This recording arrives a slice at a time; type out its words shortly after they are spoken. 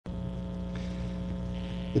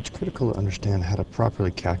It's critical to understand how to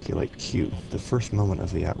properly calculate Q, the first moment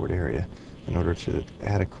of the outward area, in order to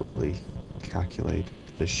adequately calculate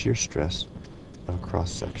the shear stress of a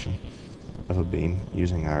cross-section of a beam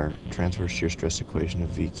using our transverse shear stress equation of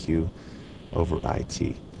VQ over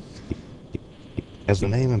IT. As the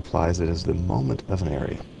name implies, it is the moment of an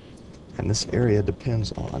area, and this area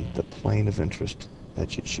depends on the plane of interest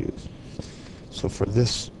that you choose. So for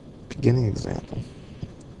this beginning example,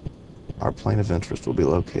 our plane of interest will be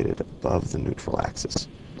located above the neutral axis,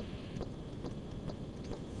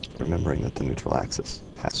 remembering that the neutral axis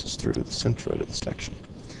passes through the centroid of the section.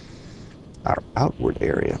 Our outward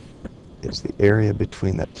area is the area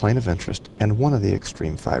between that plane of interest and one of the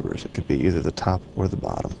extreme fibers. It could be either the top or the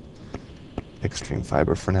bottom extreme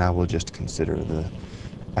fiber. For now, we'll just consider the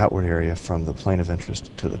outward area from the plane of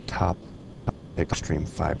interest to the top extreme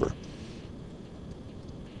fiber.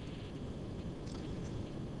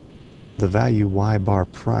 The value y bar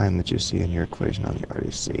prime that you see in your equation on the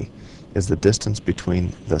RDC is the distance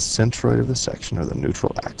between the centroid of the section, or the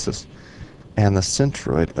neutral axis, and the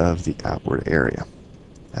centroid of the outward area,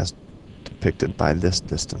 as depicted by this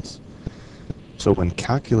distance. So when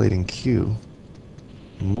calculating Q,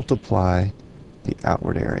 multiply the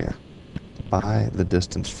outward area by the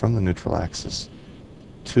distance from the neutral axis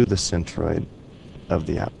to the centroid of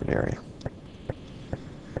the outward area.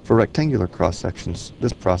 For rectangular cross-sections,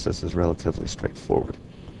 this process is relatively straightforward.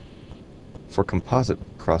 For composite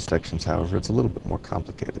cross-sections, however, it's a little bit more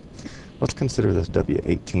complicated. Let's consider this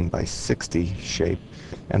W18 by 60 shape,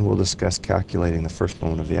 and we'll discuss calculating the first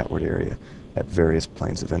moment of the outward area at various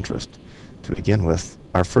planes of interest. To begin with,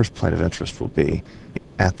 our first plane of interest will be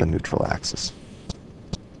at the neutral axis.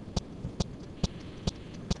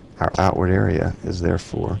 Our outward area is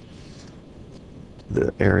therefore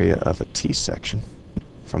the area of a T-section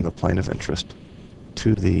from the plane of interest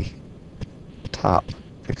to the top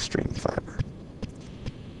extreme fiber.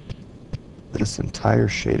 This entire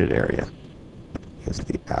shaded area is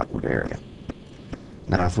the outward area.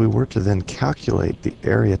 Now, if we were to then calculate the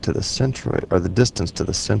area to the centroid, or the distance to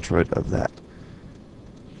the centroid of that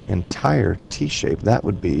entire T-shape, that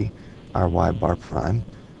would be our y bar prime,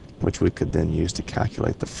 which we could then use to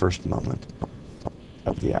calculate the first moment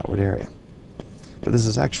of the outward area. But this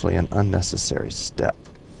is actually an unnecessary step.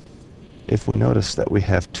 If we notice that we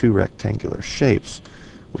have two rectangular shapes,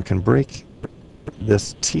 we can break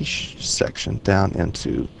this T-section down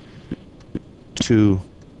into two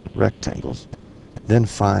rectangles, then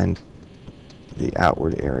find the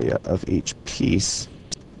outward area of each piece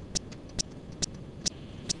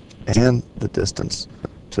and the distance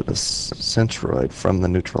to the centroid from the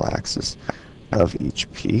neutral axis of each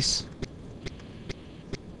piece,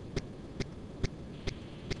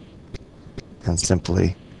 and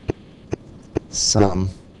simply sum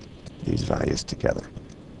these values together.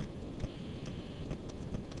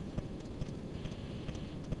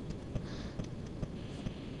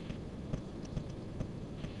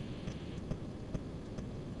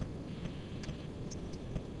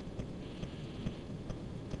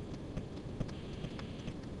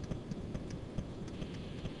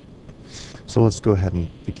 So let's go ahead and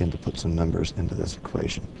begin to put some numbers into this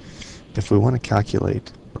equation. If we want to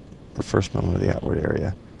calculate the first moment of the outward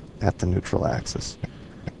area at the neutral axis,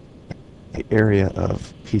 the area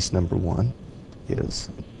of piece number 1 is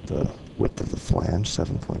the width of the flange,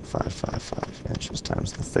 7.555 inches,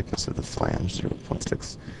 times the thickness of the flange,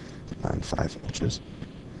 0.695 inches.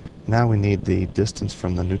 Now we need the distance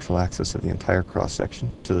from the neutral axis of the entire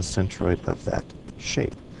cross-section to the centroid of that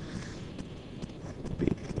shape. That would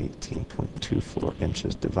be 18.24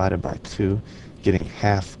 inches divided by 2, getting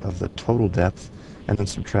half of the total depth, and then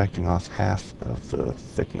subtracting off half of the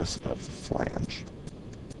thickness of the flange.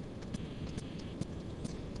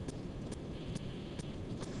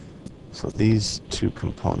 So these two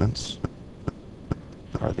components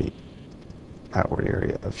are the outward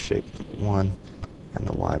area of shape number 1 and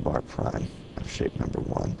the y bar prime of shape number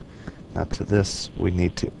 1. Now to this we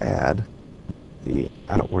need to add the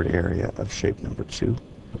outward area of shape number 2,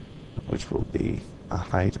 which will be a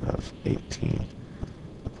height of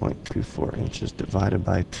 18.24 inches divided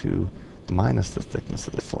by 2 minus the thickness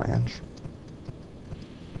of the flange.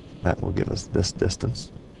 That will give us this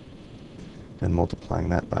distance. Then multiplying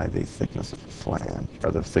that by the thickness of the flange, or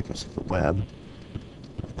the thickness of the web,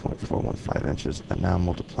 0.415 inches, and now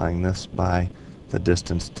multiplying this by the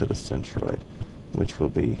distance to the centroid, which will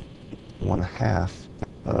be 1/2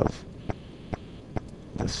 of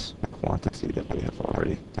this quantity that we have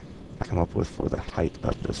already come up with for the height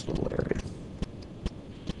of this little area.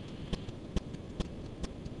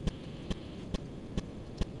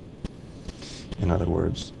 In other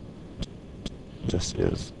words, this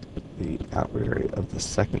is the outward area of the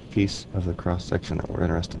second piece of the cross-section that we're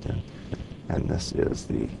interested in, and this is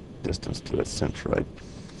the distance to its centroid.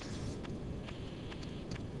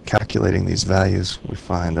 Calculating these values, we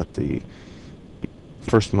find that the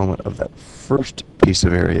first moment of that first piece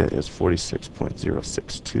of area is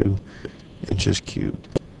 46.062 inches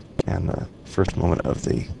cubed, and the first moment of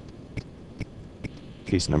the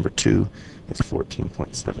piece number 2 is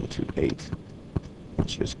 14.728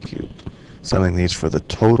 inches cubed. Summing these for the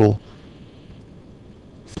total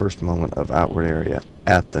first moment of outward area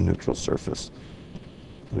at the neutral surface,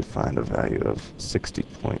 we find a value of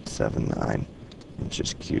 60.79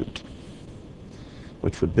 inches cubed,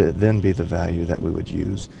 which would then be the value that we would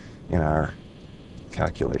use in our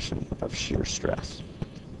calculation of shear stress.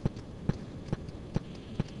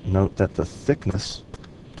 Note that the thickness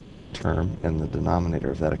term in the denominator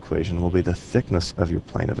of that equation will be the thickness of your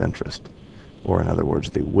plane of interest, or in other words,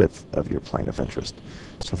 the width of your plane of interest.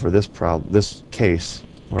 So for this case,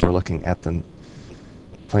 where we're looking at the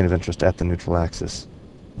plane of interest at the neutral axis,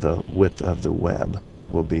 the width of the web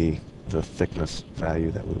will be the thickness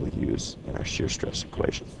value that we would use in our shear stress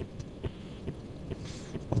equation.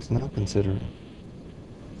 Let's now consider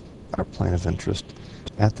our plane of interest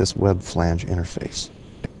at this web flange interface.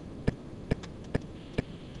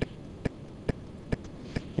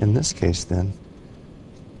 In this case, then,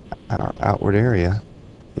 our outward area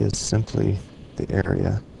is simply the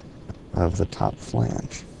area of the top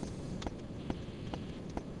flange,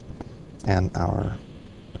 and our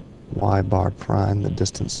y bar prime, the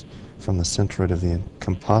distance from the centroid of the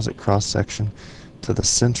composite cross-section to the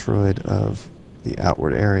centroid of the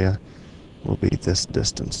outward area, will be this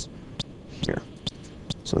distance here.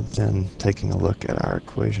 So then, taking a look at our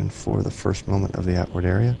equation for the first moment of the outward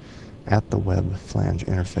area at the web flange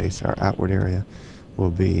interface, our outward area will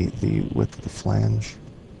be the width of the flange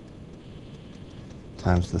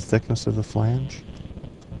times the thickness of the flange,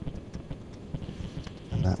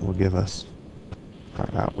 and that will give us our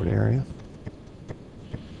outward area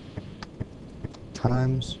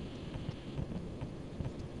times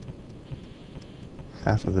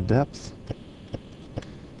half of the depth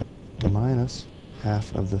minus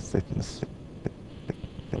half of the thickness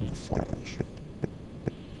of the flange.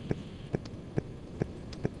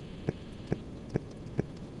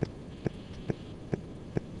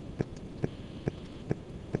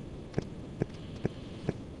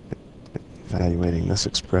 Evaluating this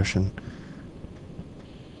expression,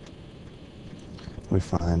 we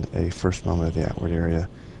find a first moment of the outward area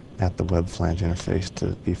at the web flange interface to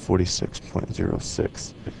be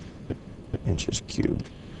 46.06 inches cubed,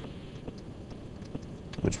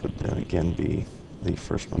 which would then again be the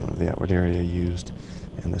first moment of the outward area used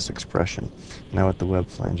in this expression. Now at the web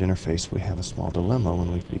flange interface, we have a small dilemma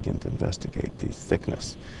when we begin to investigate the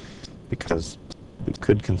thickness, because we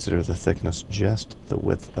could consider the thickness just the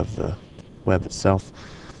width of the web itself,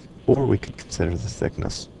 or we could consider the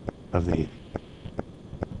thickness of the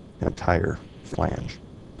entire flange.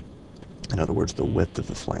 In other words, the width of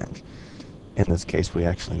the flange. In this case, we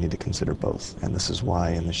actually need to consider both, and this is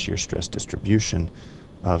why in the shear stress distribution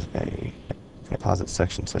of a composite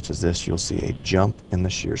section such as this, you'll see a jump in the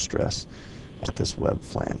shear stress at this web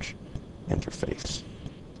flange interface.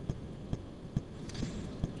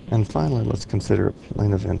 And finally, let's consider a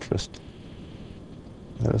plane of interest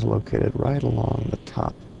that is located right along the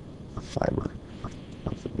top fiber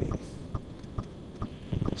of the beam.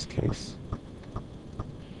 In this case,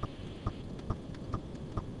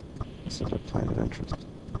 this is our plane of interest.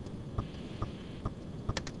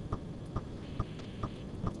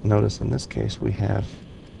 Notice in this case we have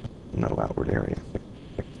no outward area.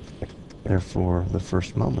 Therefore, the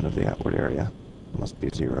first moment of the outward area must be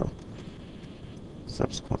 0.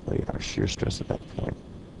 Subsequently, our shear stress at that point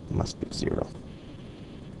must be 0.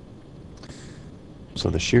 So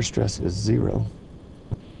the shear stress is 0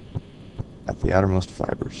 at the outermost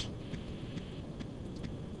fibers.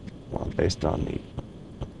 Well, based on the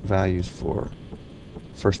values for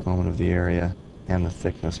first moment of the area and the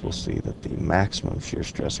thickness, we'll see that the maximum shear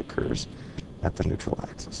stress occurs at the neutral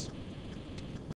axis.